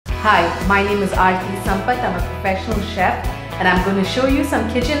Hi, my name is Aarthi Sampath. I'm a professional chef and I'm going to show you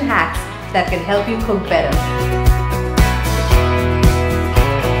some kitchen hacks that can help you cook better.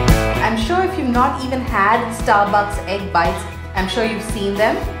 I'm sure if you've not even had Starbucks egg bites, I'm sure you've seen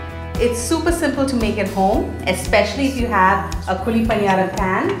them. It's super simple to make at home, especially if you have a kuli paniera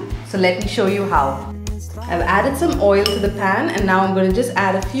pan. So let me show you how. I've added some oil to the pan and now I'm going to just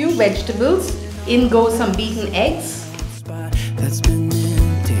add a few vegetables. In go some beaten eggs.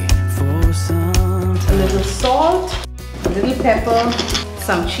 A little salt, a little pepper,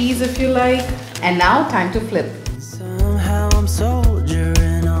 some cheese if you like, and now time to flip. Somehow I'm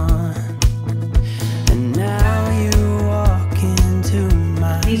soldiering on, and now you walk into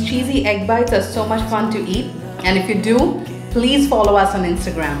my... These cheesy egg bites are so much fun to eat, and if you do, please follow us on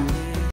Instagram.